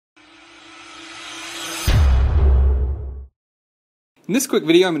In this quick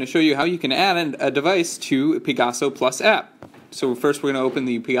video, I'm going to show you how you can add a device to Pigasso Plus app. So first we're going to open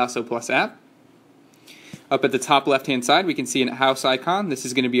the Pigasso Plus app. Up at the top left hand side we can see a house icon. This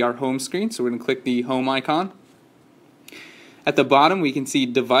is going to be our home screen, so we're going to click the home icon. At the bottom we can see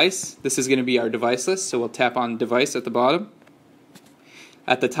device. This is going to be our device list, so we'll tap on device at the bottom.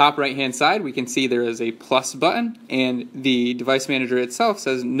 At the top right hand side we can see there is a plus button, and the device manager itself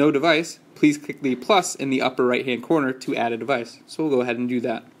says no device. Please click the plus in the upper right hand corner to add a device. So we'll go ahead and do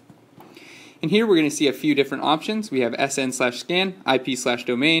that. And here we're going to see a few different options. We have SN/scan,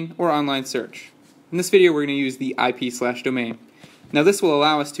 IP/domain, or online search. In this video we're going to use the IP/domain. Now this will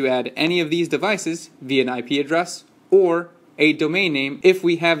allow us to add any of these devices via an IP address or a domain name if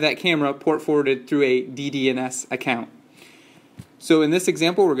we have that camera port forwarded through a DDNS account. So in this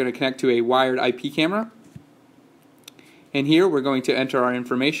example we're going to connect to a wired IP camera, and here we're going to enter our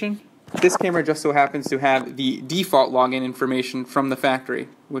information. This camera just so happens to have the default login information from the factory,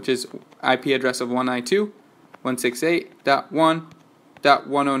 which is IP address of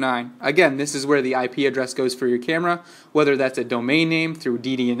 192.168.1.109. Again, this is where the IP address goes for your camera, whether that's a domain name through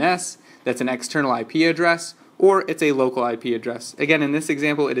DDNS, that's an external IP address, or it's a local IP address. Again, in this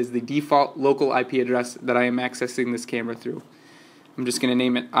example, it is the default local IP address that I am accessing this camera through. I'm just going to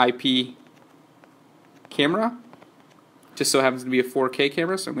name it IP camera. Just so happens to be a 4K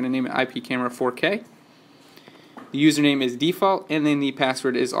camera, so I'm going to name it IP camera 4K. The username is default, and then the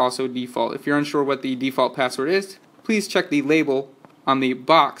password is also default. If you're unsure what the default password is, please check the label on the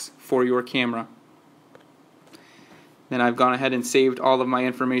box for your camera. Then I've gone ahead and saved all of my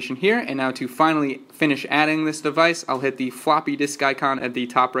information here, and now to finally finish adding this device, I'll hit the floppy disk icon at the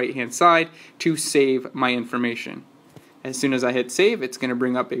top right hand side to save my information. As soon as I hit save, it's going to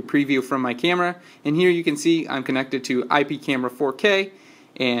bring up a preview from my camera, and here you can see I'm connected to IP camera 4K,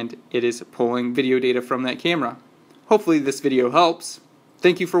 and it is pulling video data from that camera. Hopefully this video helps.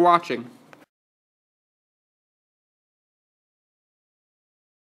 Thank you for watching.